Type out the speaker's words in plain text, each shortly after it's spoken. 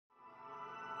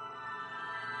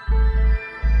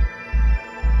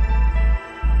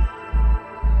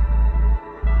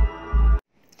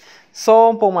សូម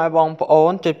ពុកម៉ែបងប្អូ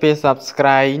នចុចពី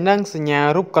Subscribe និងសញ្ញា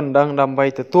រូបកណ្ដឹងដើម្បី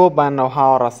ទទួលបាននូវហោ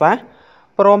រាសាស្ត្រ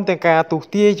ព្រមទាំងការទូ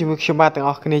ទាយជាមួយខ្ញុំបាទទាំង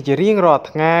អស់គ្នាជារៀងរាល់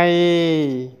ថ្ងៃ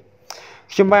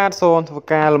ខ្ញុំបាទសូមធ្វើ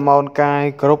ការលំអរកាយ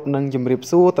គ្រប់និងជម្រាប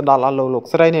សួរទៅដល់អស់លោក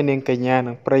ស្រីអ្នកនាងកញ្ញា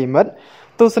និងប្រិយមិត្ត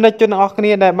ទស្សនិកជនទាំងអស់គ្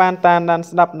នាដែលបានតាមដាន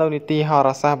ស្ដាប់នៅនីតិហោ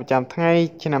រាសាស្ត្រប្រចាំថ្ងៃ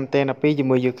ឆ្នាំតេន2ជា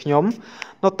មួយយើងខ្ញុំ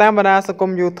នៅតាមបណ្ដាសង្គ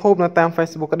ម YouTube នៅតាម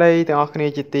Facebook ក្តីទាំងអស់គ្នា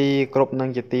ជាទីគ្រប់និង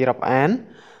ជាទីរាប់អាន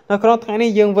នៅក្នុងថ្ងៃនេះ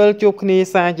យើងវិលជួបគ្នា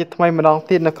សារជាថ្មីម្ដង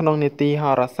ទៀតនៅក្នុងនីតិ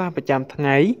ហោរាសាស្ត្រប្រចាំថ្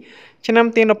ងៃឆ្នាំ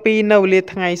ទី12នៅវេលា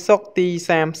ថ្ងៃសុក្រទី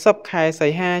30ខែសី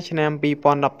ហាឆ្នាំ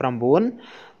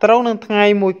2019ត្រូវនឹងថ្ងៃ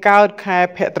មួយកើតខែ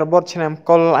ភទ្របទឆ្នាំ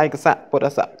កុលឯកស័កពុទ្ធ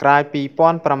សករាជ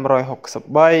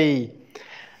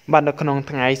2563បាទនៅក្នុង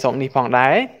ថ្ងៃសុក្រនេះផង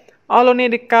ដែរអស់លោកអ្នក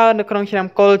ដែលកើតនៅក្នុងឆ្នាំ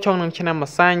កុលចុងនឹងឆ្នាំ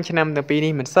ម្សាញ់ឆ្នាំទាំងពីរ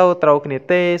នេះមិនសូវត្រូវគ្នា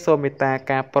ទេសូមមេត្តា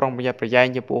ការប្រុងប្រយ័ត្នប្រយែង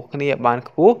ចំពោះគ្នាបាន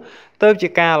ខ្ពស់ទៅជា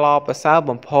ការល្អប្រសើរ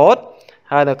បំផុត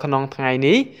ហើយនៅក្នុងថ្ងៃ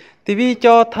នេះទិវាច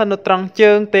រឋាននៅត្រង់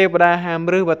ជើងទេវតាហាម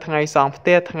ឬបើថ្ងៃសង់ផ្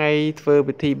ទះថ្ងៃធ្វើ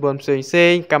ពិធីបុណ្យផ្សេ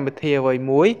ងកម្មវិធីអ្វី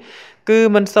មួយគឺ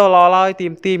មិនសូវល្អឡើយទី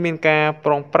មទីមានការ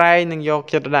ប្រងប្រែងនិងយក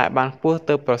ចិត្តដាក់បានខ្ពស់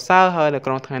ទៅប្រសើរហើយនៅ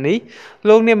ក្នុងថ្ងៃនេះ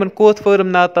លោកអ្នកមិនគួរធ្វើដំ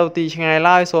ណើរទៅទីឆ្ងាយ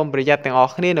ឡើយសូមប្រយ័ត្នទាំងអ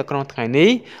ស់គ្នានៅក្នុងថ្ងៃនេះ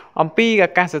អំពីអា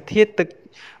កាសធាតុ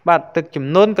ទឹកជំ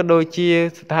នន់ក៏ដូចជា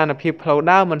ស្ថានភាពផ្លូវ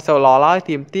ដើរមិនសូវល្អឡើយ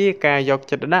ទាមទារការយក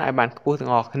ចិត្តដាក់ឲ្យបានខ្ពស់ទាំ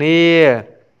ងអស់គ្នា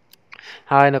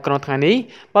ហើយនៅក្នុងថ្ងៃនេះ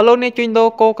បើលោកអ្នកជួញដូរ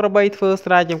គោក្របីធ្វើ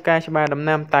ស្រែចម្ការច្បារដំ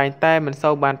ណាំតែងតែមិនសូ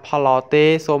វបានផលល្អទេ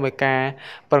សូមឲ្យការ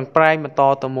ប្រឹងប្រែងបន្ត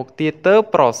ទៅមុខទៀតទៅ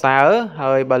ប្រសើរ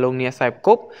ហើយបើលោកអ្នកខ្សែគ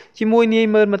ប់ជាមួយនាយ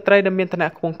មើលមន្ត្រីដែលមានឋានៈ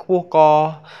ខ្ពង់ខ្ពស់ក៏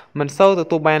មិនសូវទ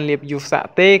ទួលបានលៀបយុស័ក្តិ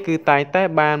ទេគឺតែងតែ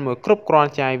បានមួយគ្រប់គ្រាន់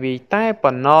ចាយវីតែ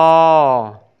ប៉ុណ្ណោះ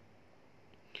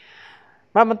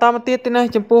បាទបន្តមកទៀតណា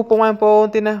ចំពោះពុកម៉ែបងប្អូន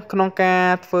ទៀតណាក្នុងការ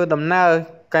ធ្វើដំណើរ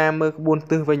ការមើលក្បួន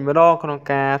ទិសវិញម្ដងក្នុង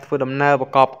ការធ្វើដំណើរប្រ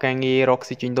កបការងាររក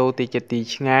ស៊ីជួញដូរទីចិត្តទី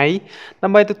ឆ្ងាយដើ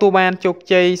ម្បីទទួលបានជោគ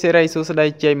ជ័យសិរីសួស្តី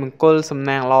ជ័យមង្គលសំ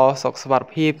ណាងល្អសុខសុវត្ថិ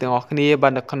ភាពទាំងអស់គ្នាបា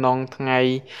ននៅក្នុងថ្ងៃ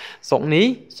សុក្រនេះ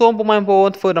សូមពុកម៉ែបងប្អូន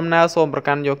ធ្វើដំណើរសូមប្រ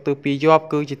កាន់យកទិសពីរយប់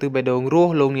គឺជាទិសបេះដូងរ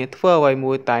ស់លោកអ្នកធ្វើអ្វី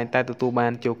មួយតែងតែទទួលបា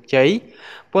នជោគជ័យ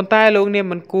ប៉ុន្តែលោកអ្នក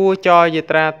មិនគួរចរយា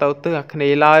ត្រាទៅទិសអាគ្នេ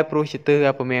យ៍ឡើយព្រោះជាទិស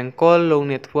អពមង្គលលោក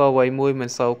អ្នកធ្វើអ្វីមួយមិន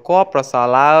សូវគប្បីប្រសើរ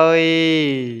ឡើយ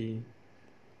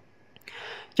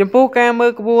ចំពោះការមើ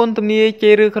លក្បួនទំនាយ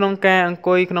ជ័យឬក្នុងការអង្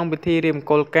គុយក្នុងពិធីរៀបមង្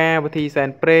គលការពិធីសែន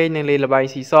ព្រេងនិងលេងល្បែង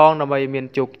ស៊ីសងដើម្បីមាន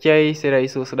ជោគជ័យសិរី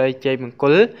សួស្តីជ័យមង្គ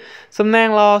លសំណាង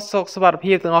ល្អសុខសុវត្ថិ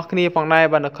ភាពទាំងអស់គ្នាផងដែរ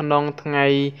បាទនៅក្នុងថ្ងៃ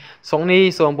សុក្រនេះ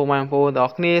សូមពុកម៉ែបងប្អូនទាំងអ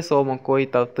ស់គ្នាសូមអង្គុយ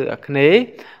ទៅទិសអាគ្នេយ៍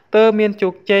ទើបមានជោ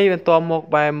គជ័យបន្តមក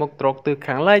បែរមុខត្រកទិស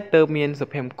ខាងលិចទើបមានសុ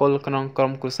ភមង្គលក្នុងក្រុ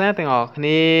មគ្រួសារទាំងអស់គ្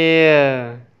នា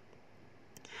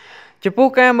ចំពោះ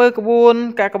ការមើលក្បួន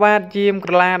កាកបាទយាម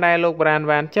ក្រឡាដែលលោកប្រាន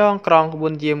វ៉ានចងក្រងក្បួ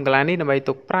នយាមក្រឡានេះដើម្បី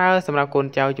ទុកប្រើសម្រាប់កូន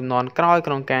ចៅចំនួនក្រោយ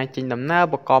ក្នុងការចេញដំណើរ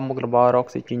ប្រកបមុខរបររក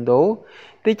ស៊ីជីងដូ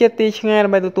ទីចិត្តទីឆ្ងាយដើ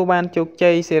ម្បីទទួលបានជោគជ័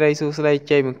យសិរីសួស្តី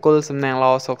ជ័យមង្គលសំណាងល្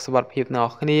អសុខសុវត្ថិភាពទាំងអ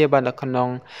ស់គ្នាបាទនៅក្នុង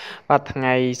បាទថ្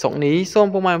ងៃសុក្រនេះសូម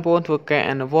ពុកម៉ែបងប្អូនធ្វើការ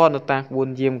អនុវត្តនៅតាមក្បួន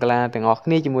យាមក្រឡាទាំងអស់គ្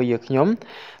នាជាមួយយើងខ្ញុំ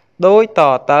ដូចត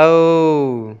ទៅ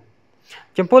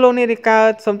ចំពោះលោកអ្នកដែលកើ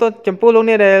តសំទោសចំពោះលោក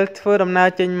អ្នកដែលធ្វើដំណើរ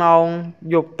ចេញម៉ោង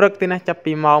យប់ព្រឹកទីណាចាប់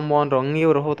ពីម៉ោងមនរងាវ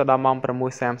រហូតដល់ម៉ោង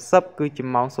 6:30 គឺជា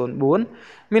ម៉ោង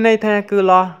 04 មានន័យថាគឺ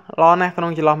ល្អណាស់ក្នុ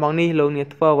ងចន្លោះម៉ោងនេះលោកអ្នក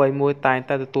ធ្វើអ្វីមួយតែង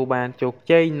តែទទួលបានជោគ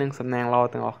ជ័យនិងសំណាងល្អ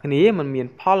ទាំងអស់គ្នាមិនមាន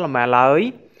ផលលំបាកឡើយ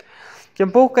ចំ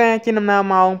ពោះការជិះដំណើរ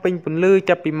ម៉ោងពេញពន្លឺ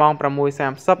ចាប់ពីម៉ោង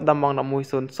 6:30 ដល់ម៉ោង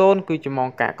 11:00 គឺជាម៉ោង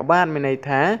កាកបាទមានន័យ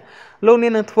ថាលោកអ្ន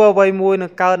កនឹងធ្វើអ្វីមួយនឹ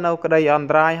ងកើតនៅក្តីអន្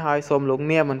តរាយហើយសូមលោក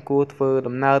អ្នកមិនគួរធ្វើ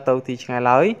ដំណើរទៅទីឆ្ងាយ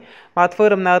ឡើយបើធ្វើ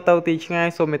ដំណើរទៅទីឆ្ងាយ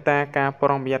សូមមេត្តាការប្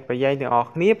រុងប្រយ័ត្នប្រយែងទាំងអស់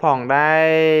គ្នាផងដែរ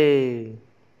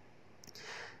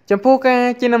ចំពោះការ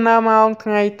ជិះដំណើរម៉ោងថ្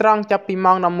ងៃត្រង់ចាប់ពី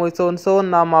ម៉ោង 11:00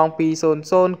 ដល់ម៉ោង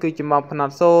 2:00 គឺជាម៉ោងផ្ន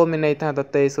ត់សូន្យមានន័យថាទ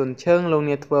ទេសុនឈឹងលោក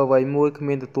អ្នកធ្វើអ្វីមួយគ្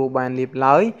មានទទួលបានលៀប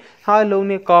ឡើយហើយលោក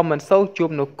អ្នកក៏មិនសូវជួប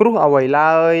នូវគ្រោះអ្វី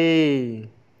ឡើយ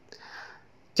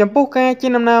ចំពោះការជិះ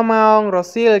ដំណើរម៉ោងរ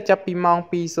សៀលចាប់ពីម៉ោង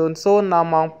 2:00 ដល់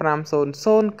ម៉ោង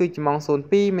 5:00 គឺជាម៉ោង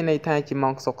 02 មានន័យថាជាម៉ោ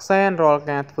ងសុខសាន្តរាល់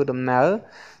ការធ្វើដំណើរ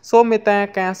សូមមេត្តា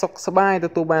ការសុខសប្បាយទ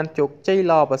ទួលបានជោគជ័យ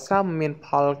ល្អប្រសើរមិនមានផ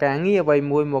លការងារអ្វី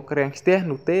មួយមករាំងស្ទះ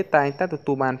នោះទេតែងតែទ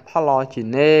ទួលបានផលល្អជា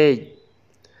និច្ច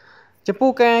ចំពោះ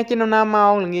ការជិះដំណើរម៉ោ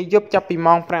ងល្ងាចយប់ចាប់ពី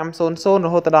ម៉ោង 5:00 រ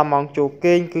ហូតដល់ម៉ោងចូល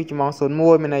គេងគឺជាម៉ោង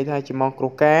 01 មានន័យថាជាម៉ោងគ្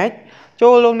រោះកាចចូ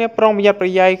លលោកអ្នកប្រុងប្រយ័ត្នប្រ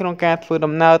យែងក្នុងការធ្វើ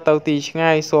ដំណើរទៅទីឆ្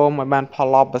ងាយសូមឲ្យបានផល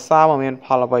ល្អប្រសើរមិនមានផ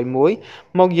លអ្វីមួយ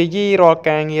មកយាយីរាល់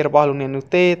ការងាររបស់លោកអ្នកនោះ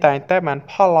ទេតែងតែបាន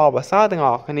ផលល្អប្រសើរទាំងអ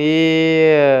ស់គ្នា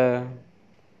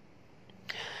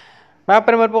បាទ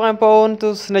ប្រិមត្តបងប្អូនទ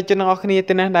ស្សនិកជនទាំងអស់គ្នា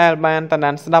ទីនេះដែលបានតាម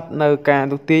ដានស្ដាប់នៅការ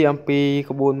ទូទាយអំពី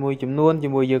ក្បួនមួយចំនួនជា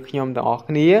មួយយើងខ្ញុំទាំងអស់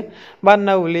គ្នាបាន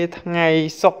នៅវេលាថ្ងៃ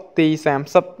សុក្រទី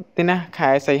30ទីនេះខែ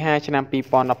សីហាឆ្នាំ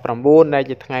2019ដែល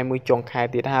ជាថ្ងៃមួយចុងខែ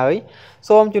ទៀតហើយ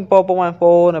សូមជូនពរបងប្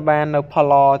អូនឲ្យបាននៅផល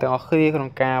ល្អទាំងអស់គ្នាក្នុង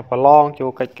ការប្រឡងចូ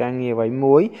លកិច្ចការងារអ្វី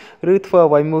មួយឬធ្វើ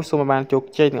អ្វីមួយសូមឲ្យបានជោគ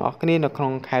ជ័យទាំងអស់គ្នានៅក្នុ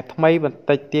ងខែថ្មីបន្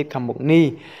តិចទៀតខាងមុខនេះ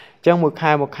ចឹងមួយ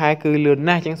ខែគឺលឿន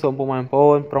ណាស់ចឹងសូមបងប្អូ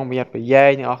នប្រុងប្រយ័ត្នប្រយែង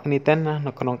ទាំងអស់គ្នាទៅណា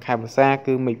នៅក្នុងខែវស្សា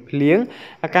គឺមេឃភ្លៀង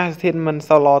អាកាសធាតុមិន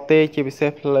សូវល្អទេជាពិសេស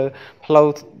ផ្លូវ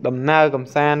ដំណើរកំ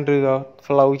សាន្តឬ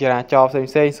ផ្លូវចរាចរណ៍ផ្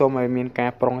សេងសូមឲ្យមានកា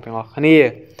រប្រុងទាំងអស់គ្នា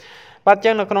បាទ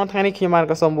ចឹងនៅក្នុងថ្ងៃនេះខ្ញុំបាន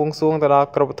ក៏សូមបួងសួងទៅដល់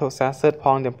គ្រប់វត្ថុស័ក្តិសិទ្ធិផ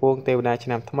ងទាំងពួងទេវតាឆ្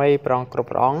នាំថ្មីប្រងគ្រប់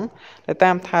ព្រះអង្គដែល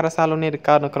តាមថែរក្សាលោកអ្នក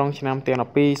កើតនៅក្នុងឆ្នាំទាំង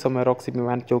12សូមឲ្យរកស៊ី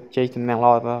បានជោគជ័យចំណេញល្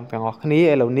អទាំងអស់គ្នា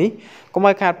ឥឡូវនេះកុំ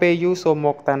ឲ្យខាតពេលយូរសូមម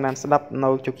កតាមដានស្ដាប់នៅ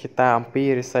ជោគជតាអំពី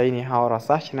រិស័យនៃហោរា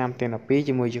សាស្ត្រឆ្នាំទាំង12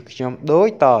ជាមួយយើងខ្ញុំដូច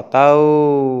តទៅ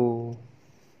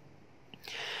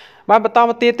បាទបន្ត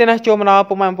មកទៀតទេណាចូលមកដល់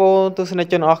ពុកម៉ែបងប្អូនទស្សនិក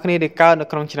ជនអស់គ្នាដែលកើតនៅ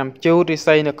ក្នុងឆ្នាំជូតរិ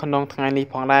ស័យនៅក្នុងថ្ងៃនេះ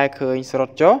ផងដែរឃើញស្រុ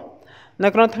តចុះនៅ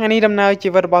ក្នុងថ្ងៃនេះដំណើរជី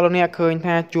វិតរបស់លោកអ្នកឃើញ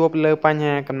ថាជួបលើបញ្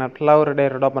ហាកំណត់ផ្លូវរដេ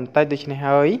រដបបន្តិចដូច្នេះ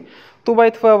ហើយទោះបី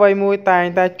ធ្វើអ្វីមួយតែង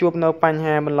តែជួបនៅបញ្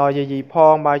ហាបន្លយយីផ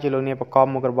ងបើជាលោកអ្នកប្រកប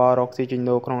មុខរបររកស៊ីចំ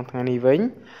ណូលក្នុងថ្ងៃនេះវិញ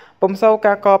ពុំសូវ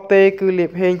ការកប់ទេគឺលៀ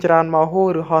បហេងច្រើនមកហួរ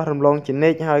ឬហោះរំលងជានិ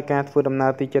ច្ចហើយការធ្វើដំណើ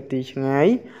រទីចិត្តទីឆ្ងាយ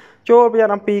ចូលប្រយ័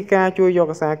ត្នអំពីការជួយយក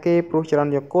អាសាគេព្រោះច្រើន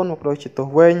យកគុណមកដូចជាទោះ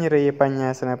វិញរាបញ្ហា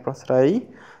ស្នេហ៍ប្រុសស្រី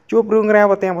ជួបរឿងរ៉ា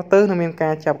វទាំងប្រទើសនឹងមានកា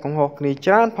រចាប់កំហុសគ្នា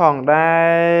ច្រើនផងដែ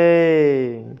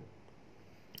រ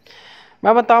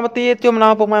បាទបន្តមកទៀតជួបម្ដ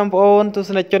ងពុកម៉ែបងប្អូនទស្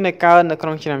សនិកជនដែលកើតនៅក្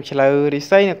នុងឆ្នាំឆ្លូវរិ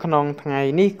ស័យនៅក្នុងថ្ងៃ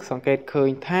នេះសង្កេតឃើញ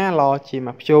ថាល្អជាម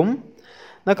កភ្ជុំ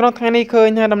នៅក្នុងថ្ងៃនេះឃើញ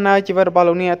ថាដំណើរជីវិតរបស់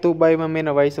លោកអ្នកទោះបីមិនមាន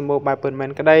អ្វីសម្បូរបែបពិតមែន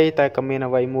ក្តីតែក៏មាន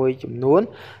អ្វីមួយចំនួន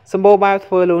សម្បូរបែប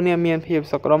ធ្វើលោកអ្នកមានភាព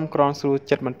សុខដុមក្រនស្រួល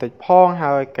ចិត្តបន្តិចផង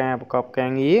ហើយការប្រកបការ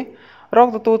ងាររក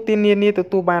ទទួលទាននានាទ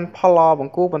ទួលបានផលល្អប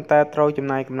ង្គួរប៉ុន្តែត្រូវចំ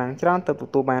ណាយកម្លាំងច្រើនទៅទ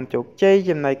ទួលបានជោគជ័យ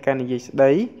ចំណែកការនិយាយស្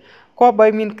ដីគប្បី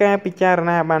មានការពិចារ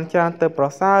ណាបានច្រើនទៅប្រ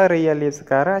សើររីលាភសក្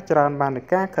ការៈច្រើនបាននៃ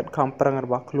ការខិតខំប្រឹងរ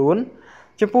បស់ខ្លួន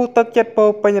ចំពោះទឹកចិត្តពោ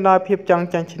ពេញដោយភាពចង់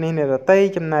ចាញ់ឈ្នះអ្នកដទៃ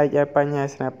ចំណែកឯបញ្ហា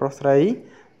ស្នេហ៍ប្រុសស្រី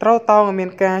ត្រូវតោងឲ្យមាន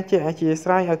ការជាអធិស្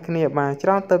ឋានឲ្យគ្នាបានច្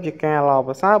រើនទៅជាការល្អ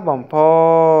ប្រសើរបំផុ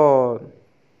ត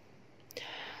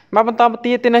មកបន្តមក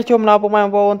ទៀតនេះជុំឡោពុកម៉ែបង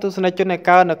ប្អូនទស្សនិកជនដែល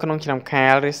កើតនៅក្នុងឆ្នាំខា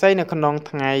លរិស័យនៅក្នុង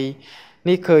ថ្ងៃ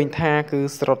នេះឃើញថាគឺ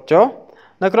ស្រុតចុះ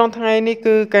នៅក្នុងថ្ងៃនេះ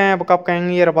គឺការប្រកបការ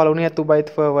ងាររបស់លោកអ្នកទោះបី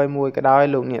ធ្វើអ្វីមួយក៏ដោយ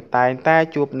លោកអ្នកតែងតែ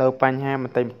ជួបនៅបញ្ហាប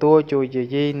ន្តិចបន្តួចជួយយា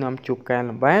យីនាំជួបការ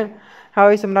លំបាកហើ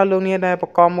យសម្រាប់លោកអ្នកដែលប្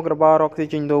រកបមុខរបររកស៊ី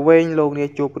ជំនួសវិញលោកអ្នក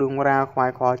ជួបរឿងរ៉ាវខ្វាយ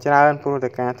ខ្វល់ច្រើនព្រោះតែ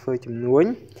ការធ្វើជំនួញ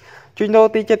ជួញដូរ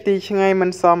ទីចិត្តទីឆ្ងាយមិ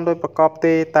នសមដោយប្រកប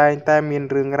ទេតែងតែមាន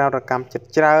រឿងរ៉ាវរកម្មចិត្ត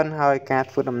ច្រើនហើយការ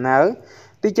ធ្វើដំណើរ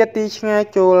ទីចិត្តទីឆ្ងាយ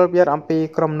ចូលប្រយ័ត្នអំពី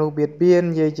ក្រុមនោះបៀតបៀន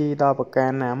យាយីដល់ប្រការ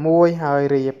ណាមួយហើយ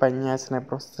រាបញ្ហាស្នេហ៍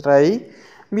ប្រុសស្រី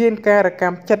មានការរក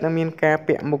ម្មចិត្តនិងមានការ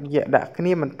ពាក់មុខយកដាក់គ្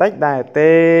នាបន្តិចដែរ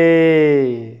ទេ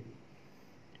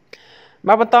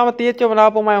បាទបន្តមកទៀតចូលមកដ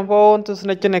ល់ពុកម៉ែបងប្អូនទស្ស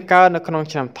និកជនដែលកើតនៅក្នុង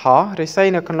ឆ្នាំថោះរិស័យ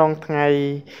នៅក្នុងថ្ងៃ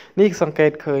នេះសង្កេ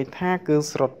តឃើញថាគឺ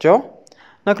ស្រុតចុះ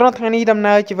នៅក្នុងថ្ងៃនេះដំ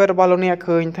ណើរជីវិតរបស់លោកអ្នក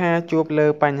ឃើញថាជួបលើ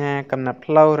បញ្ហាកំណត់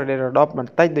ផ្លូវរដេរដបប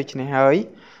ន្តិចដូច្នេះហើយ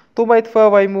ទោះបីធ្វើ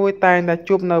អ្វីមួយតែងតែ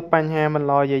ជួបនៅបញ្ហាមិន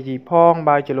ល្អយាយីផង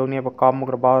បើជាលោកអ្នកប្រកបមុខ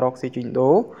របររកស៊ីជួញ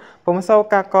ដូរពុំសូវ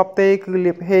ការកប់ទេគឺ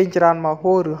លៀបហេងច្រើនមក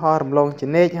ហួរឬហោះរំលងជា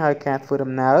និច្ចហើយការធ្វើ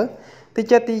ដំណើរទី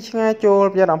ចិត្តទីឆ្ងាយចូល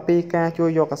ប្រយ័ត្នអំពីការជួយ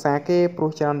យកអាសាគេព្រោះ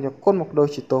ច្រើនយកគុណមកដូច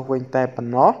ជាទោសវិញតែប៉ុ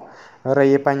ណ្ណោះរា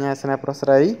យបញ្ហាស្នេហ៍ប្រុសស្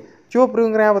រីជួបរឿ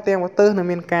ងរ៉ាវទាំងប្រទើសនឹង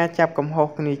មានការចាប់កំហុស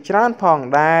គ្នាច្រើនផង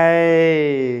ដែ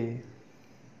រ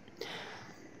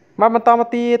មកបន្តមក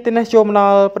ទៀតទីនេះចូលមកដ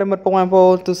ល់ប្រិមិត្តពុកម៉ែបងប្អូ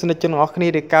នទស្សនិកជនទាំងអស់គ្នា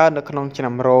ដែលកើតនៅក្នុងឆ្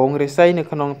នាំរោងរិស័យនៅ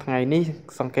ក្នុងថ្ងៃនេះ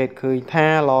សង្កេតឃើញថា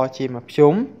ល្អជាមកភ្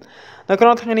ជុំនៅក្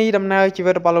នុងថ្ងៃនេះដំណើរជី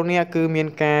វិតរបស់លោកអ្នកគឺមាន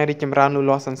ការរីកចម្រើនលូត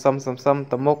លាស់សន្សំ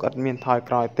ទៅមុខឥតមានថយ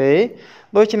ក្រោយទេ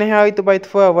ដូច្នេះហើយទោះបី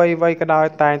ធ្វើអ្វីក៏ដោយ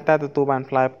តែងតែទទួលបាន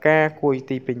ផ្លែផ្កាគួរ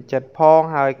ទីពេញចិត្តផង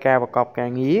ហើយការប្រកបការ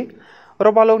ងាររ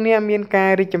បស់លោកអ្នកមានកា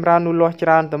ររីកចម្រើនលូតលាស់ច្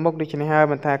រើនទៅមុខដូច្នេះហើយ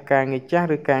មិនថាការងារចាស់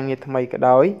ឬការងារថ្មីក៏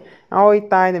ដោយឲ្យ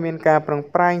តែតែមានការប្រឹង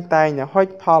ប្រែងតែងតែហុច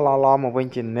ផលល្អៗមកវិញ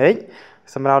ជានិច្ច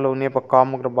សម្រាប់លោកអ្នកប្រកប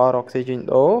មុខរបររកស៊ីជួញ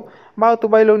ដូរបើទោះ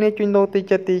បីលោកអ្នកជួញដូរទី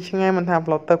ចិត្តទីឆ្ងាយមិនថា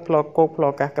ផ្លូវទឹកផ្លូវគោកផ្លូ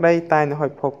វអាកាសក្តីតែនឹងហុ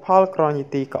ចភោគផលក្រញ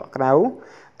ទីកក់ក្ដៅ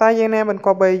តែយ៉ាងណាមិន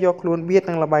ក៏បីយកខ្លួនបៀត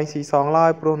នឹងលបាយស៊ីសងឡើ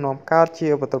យព្រោះនាំកើតជា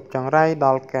បទប់ចង្រៃដ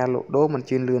ល់ការលក់ដូរមិន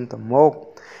ជឿនលឿនទៅមុខ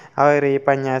ហើយរាប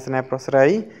ញ្ហាស្នេហ៍ប្រុសស្រី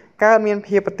កើតមាន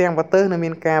ភាពប្រទាំងប្រទើសនិងមា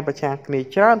នការប្រឆាំងគ្នា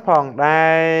ច្រើនផង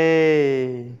ដែ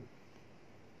រ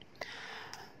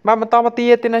បាទបន្តមកទៀ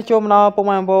តទីនេះចូលមកដល់ពុក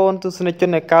ម៉ែបងប្អូនទស្សនិកជន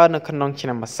ដែលកើតនៅក្នុងឆ្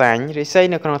នាំម្សាញ់រិស័យ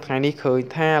នៅក្នុងថ្ងៃនេះឃើញ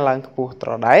ថាឡើងខ្ពស់ត្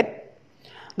រដែត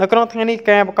នៅក្នុងថ្ងៃនេះ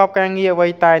ការប្រកបការងារអ្វី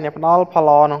តែអ្នកផ្ដល់ផល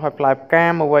ល្អនឹងឲ្យផ្លែផ្កា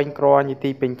មកវិញគ្រាន់ជា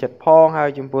ទីពេញចិត្តផងហើយ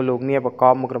ចំពោះលោកអ្នកប្រក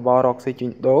បមុខរបររកស៊ីជួ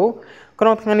ញដូរក្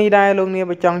នុងថ្ងៃនេះដែរលោកអ្នក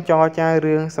បើចង់ចរចា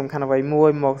រឿងសំខាន់អ្វីមួយ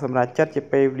មកសម្រាប់ចិត្តជា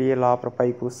ពេលវេលាល្អប្រពៃ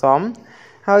គូសម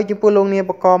ហើយចំពោះលោកអ្នក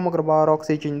ប្រកបមុខរបររក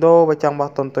ស៊ីជួញដូរបើចង់បោះ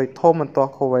ទុនទុយធំមិនទា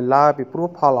ស់ខូវឡើយពីព្រោះ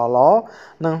ផលល្អ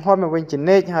នឹងហត់មកវិញជា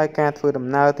និច្ចហើយការធ្វើដំ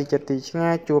ណើរទីចិត្តទីឆ្ងា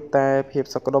យជួបតែភាព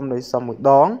សុខដុមដោយសមមួយ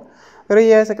ដងរី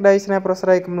ឯសេចក្តីស្នេហ៍ប្រុសស្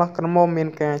រីកំឡោះក្រមុំមាន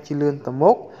ការជឿលឿនទៅ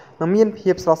មុខនិងមាន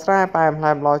ភាពស្រស់ស្រាយផ្អែមល្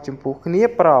ហែមល្អចំពោះគ្នា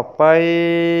ប្រពៃ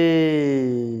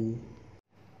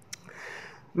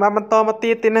មកបន្តមក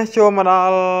ទៀតទេណាចូលមកដ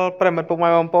ល់ប្រិមត្តពុកម៉ែ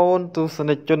បងប្អូនទស្ស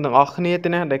និកជនទាំងអស់គ្នាទេ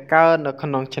ណាដែលកើតនៅក្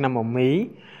នុងឆ្នាំមមី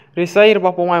រិស័យរប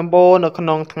ស់ពុកម៉ែបងប្អូននៅក្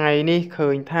នុងថ្ងៃនេះឃើ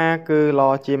ញថាគឺល្អ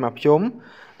ជាមកភ្ជុំ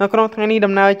នៅក្នុងថ្ងៃនេះ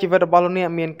ដំណើរជីវិតរបស់លោកអ្នក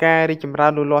មានការរីកចម្រើ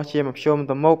នលូតលាស់ជាមកភ្ជុំ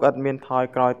ទៅមុខឥតមានថយ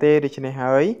ក្រោយទេដូច្នេះ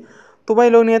ហើយទោះបី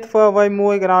លោកអ្នកធ្វើអ្វីមួ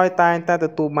យក៏ដោយតែងតែទ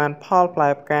ទួលបានផលផ្លែ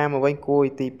ផ្កាមកវិញគួរ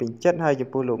ទីពេញចិត្តហើយចំ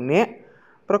ពោះលោកអ្នក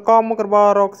ប្រកបមុខរបរ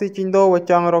រកស៊ីជីងដូរ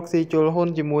ចង់រកស៊ីជលហ៊ុន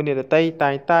ជាមួយអ្នកដទៃតែ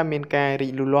ងតែមានការរី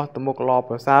កលូតលាស់ទៅមុខល្អ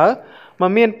ប្រសើរមិន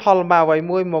មានផលលំបាកអ្វី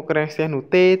មួយមករាំងស្ទះនោះ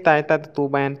ទេតែងតែទទួល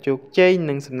បានជោគជ័យ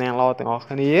និងសំណាងល្អទាំងអស់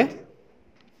គ្នា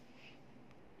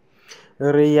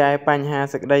រីឯបញ្ហា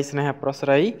សេចក្តីស្នេហាប្រុសស្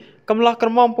រីកំឡោះក្រ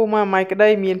មុំពុកម៉ែម៉ៃក្តី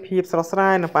មានភាពស្រស់ស្រា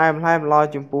យនិងផ្អែមល្ហែមល្អ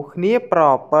ចំពោះគ្នាប្រ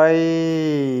ពៃ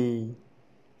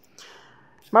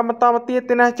មកបន្តមកទៀត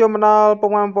ទេណាចូលមកដល់ពុ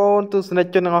កម៉ែបងប្អូនទស្សនិក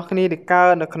ជនទាំងអស់គ្នាដែលកើ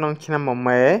តនៅក្នុងឆ្នាំម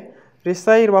មែរិ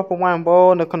ស័យរបស់ពុកម៉ែបងប្អូ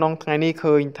ននៅក្នុងថ្ងៃនេះ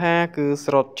ឃើញថាគឺ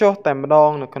ស្រត់ចុះតែម្ដ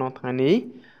ងនៅក្នុងថ្ងៃនេះ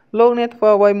លោកអ្នកធ្វើ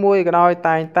អ្វីមួយក៏ដោយ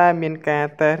តែងតែមានការ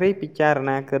តេះរិះពិចារ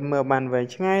ណាគិតមើលបានវែង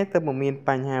ឆ្ងាយទៅមិនមានប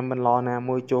ញ្ហាមិនល្អណា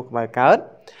មួយចូលក្បែរកើត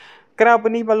ក្រៅពី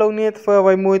នេះបើលោកអ្នកធ្វើអ្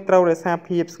វីមួយត្រូវរក្សា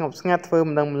ភាពស្ងប់ស្ងាត់ធ្វើ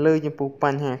មិនដឹងមិនលឺចំពោះប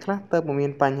ញ្ហាខ្លះទៅមិនមា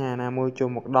នបញ្ហាណាមួយចូល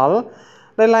មកដល់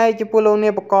ដោយឡែកចំពោះលោកអ្ន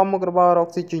កប្រកបមុខរបររក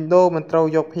ស៊ីជួញដូរមិនត្រូវ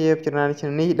យកភាពចំណានឆ្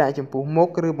នាំនេះដាក់ចំពោះមុខ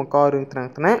ឬបង្ករឿងត្រាំង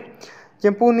ថ្នាក់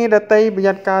ចំពោះអ្នកដតីប្រ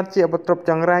យ័ត្នកើតជាឧបទ្រព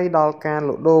ចង្រៃដល់ការល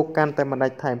ក់ដូរកាន់តែមិនដា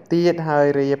ច់ថែមទៀតហើយ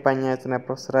រាបញ្ហាស្នេហ៍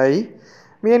ប្រុសស្រី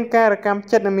មានការរកម្ម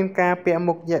ចិត្តនិងមានការពាក់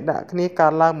មុខយៈដាក់គ្នាកើ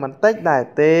តឡើងបន្តិចដែរ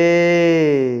ទេ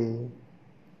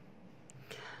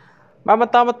ប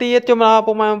ន្តមកទៀតជំរាប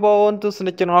ពុកម៉ែបងប្អូនទស្ស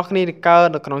និកជនទាំងអស់គ្នាដែលកើត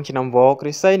នៅក្នុងឆ្នាំវក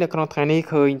រិស័យនៅក្នុងថ្ងៃនេះ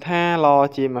ឃើញថាល្អ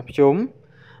ជាមកភ្ជុំ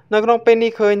នៅក្នុងពេល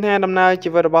នេះឃើញថាដំណើរជី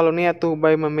វិតរបស់លោកអ្នកទោះ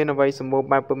បីមិនមានអ្វីសម្បូរ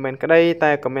បែបពុំមែនក្តី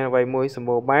តែក៏មានអ្វីមួយសម្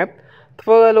បូរបែបធ្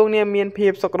វើឲ្យលោកអ្នកមានភា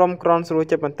ពសុខដុមក្រន់ស្រួល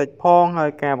ចិត្តបន្តិចផងហើ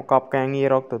យការប្រកបការងារ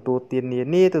រកទទួលទាននា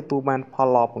នាទទួលបានផល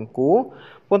ល្អពង្គួរ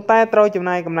ប៉ុន្តែត្រូវចំ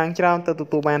ណាយកម្លាំងច្រើនទៅទ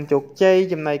ទួលបានជោគជ័យ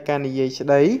ចំណែកការនិយាយស្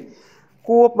ដី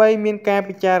គួរបីមានការ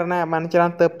ពិចារណាបានច្រើ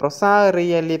នទៅប្រសើររី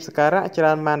ឯលៀបសការៈច្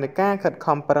រើនបាននៃការខិត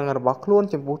ខំប្រឹងរបស់ខ្លួន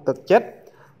ចំពោះទឹកចិត្ត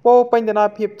ពោពេញទៅដោយ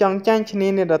ភាពចង់ចាញ់ឈ្នា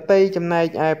នីដតីចំណែក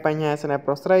ឯបញ្ហាស្នេហ៍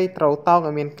ប្រុសស្រីត្រូវតោក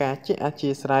ឲ្យមានការជិះអធិ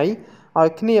ស្ឋានឲ្យ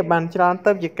គ្នាបានច្រើន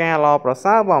ទៅជាការល្អប្រ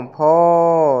សើរបំផុ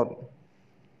ត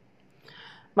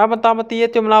មកបន្តមកទៀត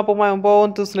ចម្លើយពុកម៉ែបងប្អូន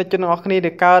ទស្សនិកជនទាំងអស់គ្នា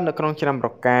ដែលកើតនៅក្នុងឆ្នាំរ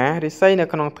ការិស័យនៅ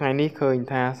ក្នុងថ្ងៃនេះឃើញ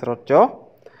ថាស្រត់ចុះ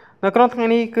នៅក្នុងថ្ងៃ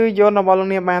នេះគឺយន្តរបស់លោក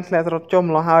អ្នកបានធ្លាក់ស្រត់ចុះ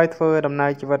ម្ល៉េះហើយធ្វើដំណើ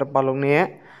រជីវិតរបស់លោកអ្នក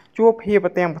ជួបភាពប្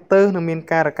រទាំងប្រទើសនិងមាន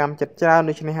ការរកម្មចិត្តច្រើន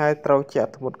ដូច្នេះហើយត្រូវជាអ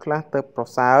ធិបុតខ្លះទៅប្រ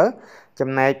សើរចំ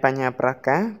ណែកបញ្ហាប្រ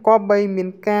កាសក៏បីមាន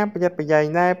ការប្រយ័ត្នប្រយែង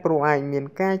ដែរព្រោះអាចមាន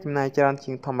ការចំណាយច្រើន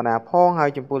ជាងធម្មតាផងហើយ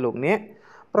ចំពោះលោកអ្នក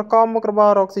ប្រកបមុខរបរ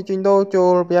រកស៊ីជួញដូរចូ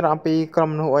លប្រយ័ត្នអំពីក្រុម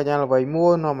មនុស្សអញ្ញាល្វីមួ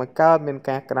យនាំឲ្យកើតមាន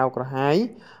ការក្តៅក្រហាយ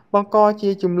បង្កជា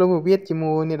ជំលឺវិវាទជា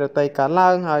មួយអ្នកដទៃកើតឡើ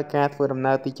ងហើយការធ្វើដំ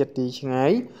ណើរទីចិត្តទីឆ្ងា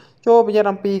យចូលប្រយ័ត្ន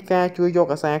អំពីការជួយយក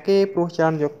អាសាគេព្រោះច្រើ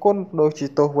នយកគុណដូចជា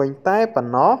ទោសវិញតែប៉ុ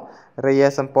ណ្ណោះរាយ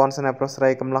សម្ព័ន្ធស្នេហ៍ប្រុសស្រី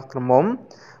កំឡោះក្រមុំ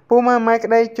ពូម៉ែម៉ែ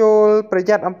ក្តីចូលប្រ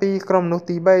យ័ត្នអំពីក្រុមមនុស្ស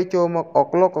ទី3ចូលមកអុក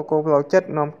លុកអកូផ្លូវចិត្ត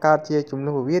នាំកើតជាជំ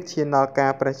នួសវិវាទឈានដល់កា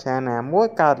រប្រឆាំងណាមួយ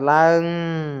កើតឡើង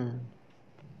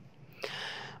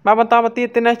មកបន្តមកទៀត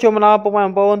ទេណាចូលមកដល់ពុកម៉ែប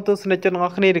ងប្អូនទស្សនិកជនទាំងអ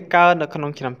ស់គ្នាដែលកើតនៅក្នុ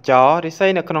ងឆ្នាំចរិស័យ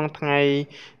នៅក្នុងថ្ងៃ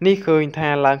នេះឃើញថា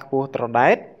ឡើងខ្ពស់ត្រ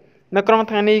ដែតនៅក្នុង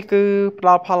ថ្ងៃនេះគឺផ្ដ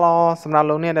ល់ផលល្អសម្រាប់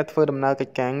លោកអ្នកដែលធ្វើដំណើរកិ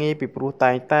ច្ចការងារពីព្រោះ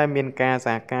តែងតែមានការស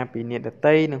ហការពីអ្នកដ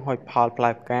ទៃនិងហុចផលផ្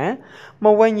លែផ្កាម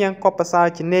កវិញយ៉ាងកប់ប្រសើរ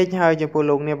ជានិច្ចហើយចំពោះ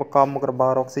លោកអ្នកប្រកបមុខរប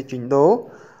ររកស៊ីជួញដូរ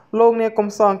លោកអ្នកកុំ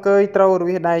សងអង្គើយត្រូវរ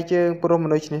វិសដៃជើងព្រោះម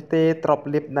នុស្សនេះទេទ្រប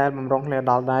លៀបដែលបំរុងធ្លា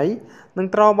ដល់ដៃនឹង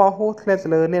ត្រូវបោះហួសធ្លាក់ទៅ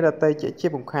លើអ្នកដទៃជា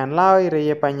ពំខានឡើយរា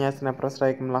យបញ្ហាស្នេហ៍ប្រុសស្រី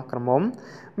កំឡោះក្រមុំ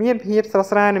មានភាពស្រស់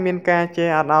ស្រាយនិងមានការជេរ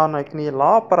អត់ឱនឲ្យគ្នាល្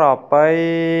អប្រពៃ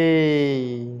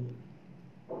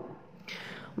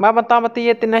មកបន្តមកទៀ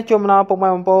តទីនេះជួបម្ដងពុកម៉ែ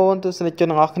បងប្អូនទស្សនិកជន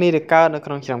ទាំងអស់គ្នាដែលកើតនៅក្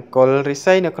នុងឆ្នាំកុលរិ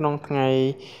ស័យនៅក្នុងថ្ងៃ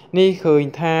នេះឃើញ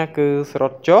ថាគឺស្រ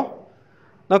ត់ចុះ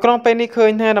នៅក្នុងពេលនេះឃើ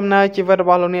ញថាដំណើរជីវិតរ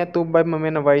បស់លោកអ្នកទោះបីមិនមា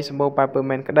នអ្វីសម្បូរបែបប៉ុន្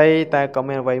មានក្តីតែក៏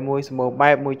មានអ្វីមួយសម្បូរ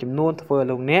បែបមួយចំនួនធ្វើ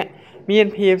លោកអ្នកមាន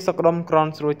ភាពសុខដុមក្រ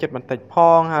ន់ស្រួលចិត្តបន្តិចផ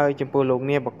ងហើយចំពោះលោក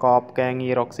អ្នកប្រកបការងា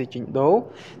ររកស៊ីចិញ្ដូរ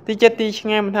ទីចិត្តទីឆ្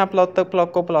ងាយមិនថាផ្លូវទឹកផ្លូវ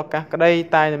គោកផ្លូវអាកាសក្តី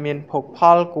តែមានភោគផ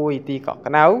លគួរទីកក់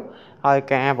ក្ដៅហើយ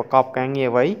ការប្រកបការងារ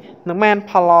អ្វីនឹងបាន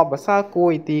ផលល្អប្រសើរគួ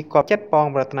រទីគាប់ចិត្តផង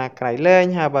ប្រាថ្នាក្រៃលែង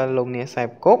ហើយបើលោកអ្នកខ្សែ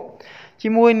គប់ជា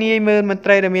មួយនាយមើលមន្ត្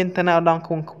រីដែលមានឋានៈឧត្តមខ្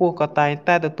ពង់ខ្ពស់ក៏តែង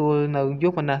តែទទួលនៅយុ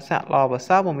វនស័ក្តិល្អប្រ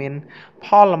សើរមិនមានផ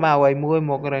លលំបាកអ្វីមួយ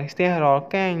មករាំងស្ទះរាល់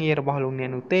ការងាររបស់លោកអ្នក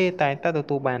នោះទេតែងតែទ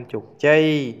ទួលបានជោគជ័យ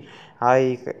ហើយ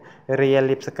រា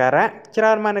លៀបសក្ការៈច្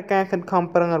រើនបាននៃការខិតខំ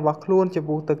ប្រឹងរបស់ខ្លួនចំ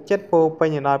ពោះទឹកចិត្តពោពេញ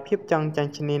ដោយភាពចង់ចា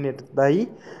ញ់ឈ្នះអ្នកដទៃ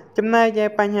ចំណែកឯ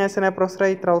បញ្ហាស្នេហ៍ប្រុសស្រី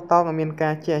ត្រូវតោកឲ្យមានកា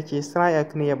រជះជាស្រ័យឲ្យ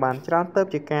គ្នាបានច្រើនទៅ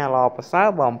ជាការល្អប្រសើរ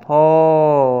បំផុ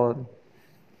ត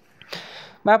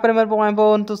បាទប្រិមត្តបងប្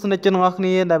អូនទស្សនិកជនទាំងអស់គ្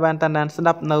នាដែលបានតាមដានស្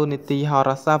ដាប់នៅនីតិហោ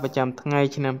រាសាស្ត្រប្រចាំថ្ងៃ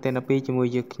ឆ្នាំទី12ជាមួយ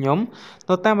យើងខ្ញុំ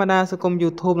នៅតាមបណ្ដាសង្គម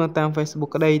YouTube និងតាម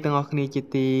Facebook ក្តីទាំងអស់គ្នាជា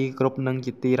ទីគោរពនិង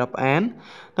ជាទីរាប់អាន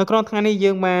នៅក្នុងថ្ងៃនេះ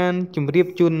យើងបានជម្រាប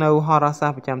ជូននៅហោរាសា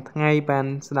ស្ត្រប្រចាំថ្ងៃបាន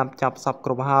ស្ដាប់ចប់សពគ្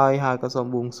រប់ហើយក៏សូម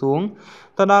បួងសួង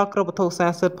ទៅដល់គ្រប់វត្ថុស័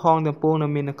ក្តិសិទ្ធិផងទាំងពួងនៅ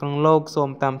មាននៅក្នុងលោកសូម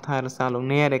តាមថែរក្សាលោក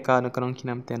អ្នកដែលកើតនៅក្នុងឆ្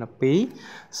នាំទី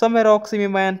12សូមឲ្យរកស៊ីមា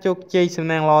នបានជោគជ័យសំ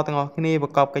ណាងល្អទាំងអស់គ្នាប្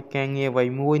រកបកិច្ចការងារអ្វី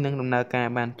មួយនិងដំណើរការ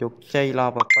បានជោគជ័យល្អ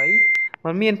ប្រពៃ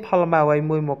មិនមានផលលំបាកអ្វី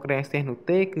មួយមករាំងស្ទះនោះ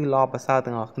ទេគឺល្អប្រសើរ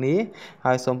ទាំងអស់គ្នា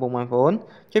ហើយសូមបងប្អូន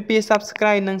ជួយពី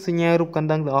Subscribe និងសញ្ញារូបកណ្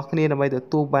ដឹងទាំងអស់គ្នាដើម្បីទ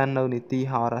ទួលបាននៅនីតិ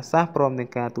ហោរាសាស្ត្រព្រមទាំ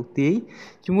ងការទូទាយ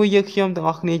ជាមួយយើងខ្ញុំទាំង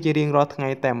អស់គ្នាជារៀងរាល់ថ្ងៃ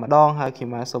តែម្ដងហើយខ្ញុំ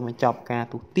បាទសូមបញ្ចប់ការ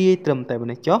ទូទាយត្រឹមតែប៉ុ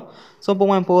ណ្ណេះចុះសូមបង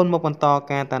ប្អូនមកបន្ត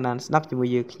ការតាមដានស្ដាប់ជាមួយ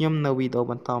យើងខ្ញុំនៅវីដេអូ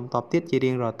បន្តទៀតជា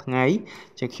រៀងរាល់ថ្ងៃ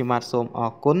ចឹងខ្ញុំបាទសូមអ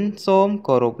រគុណសូម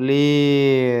គោរព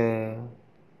លា